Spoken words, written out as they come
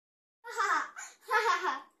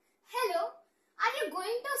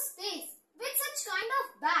space with such kind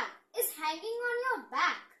of bag is hanging on your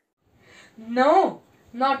back? No,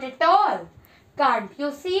 not at all. Can't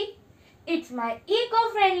you see? It's my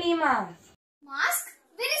eco-friendly mask. Mask?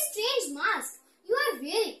 Very strange mask you are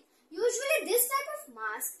wearing. Usually this type of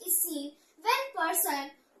mask is seen when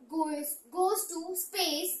person goes to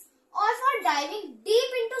space or for diving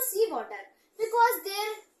deep into seawater because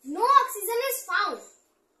there no oxygen is found.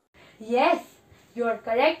 Yes, you are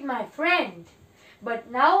correct, my friend.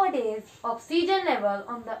 But nowadays, oxygen level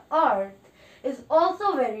on the earth is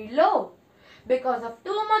also very low because of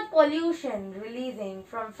too much pollution releasing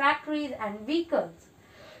from factories and vehicles.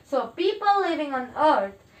 So people living on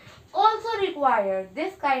earth also require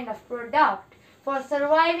this kind of product for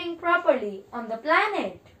surviving properly on the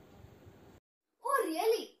planet. Oh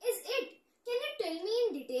really? Is it? Can you tell me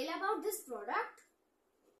in detail about this product?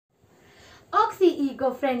 Oxy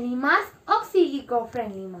Eco-Friendly Mask, Oxy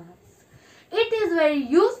Eco-Friendly Mask. It is very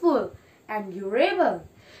useful and durable.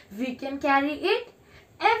 We can carry it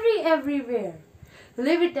everywhere.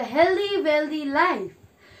 Live it a healthy, wealthy life.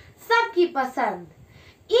 सबकी पसंद.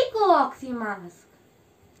 Eco Oxy Mask.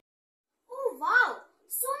 Oh wow!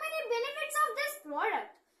 So many benefits of this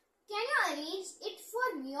product. Can you arrange it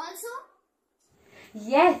for me also?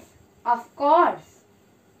 Yes, of course.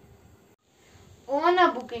 On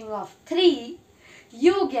a booking of 3,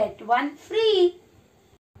 you get 1 free.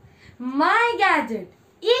 My gadget,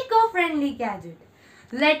 eco-friendly gadget.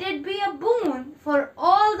 Let it be a boon for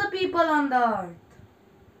all the people on the earth.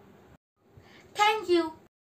 Thank you.